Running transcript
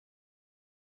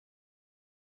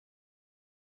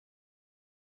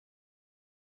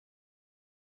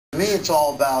To me, it's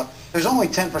all about, there's only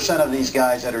 10% of these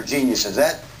guys that are geniuses.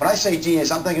 When I say genius,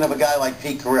 I'm thinking of a guy like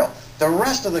Pete Carrill. The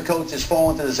rest of the coaches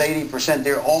fall into this 80%.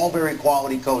 They're all very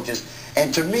quality coaches.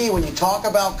 And to me, when you talk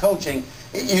about coaching,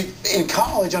 in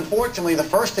college, unfortunately, the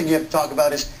first thing you have to talk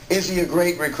about is he a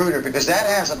great recruiter? Because that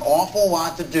has an awful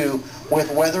lot to do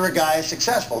with whether a guy is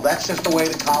successful. That's just the way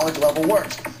the college level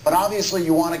works. But obviously,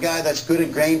 you want a guy that's good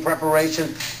at game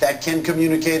preparation, that can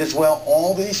communicate as well.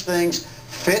 All these things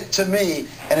fit to me.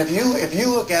 And if you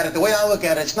look at it, the way I look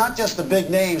at it, it's not just the big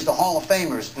names, the Hall of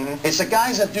Famers. It's the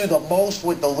guys that do the most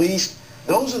with the least.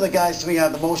 Those are the guys to me I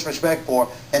have the most respect for.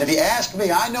 And if you ask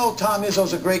me, I know Tom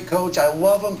Izzo's a great coach. I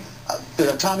love him.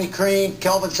 Tommy Crean,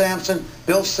 Kelvin Sampson,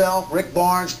 Bill Self, Rick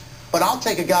Barnes. But I'll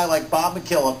take a guy like Bob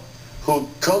McKillop, who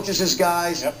coaches his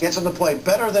guys, gets them to play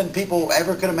better than people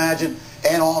ever could imagine,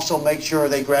 and also make sure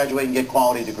they graduate and get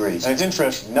quality degrees. And it's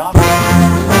interesting. Not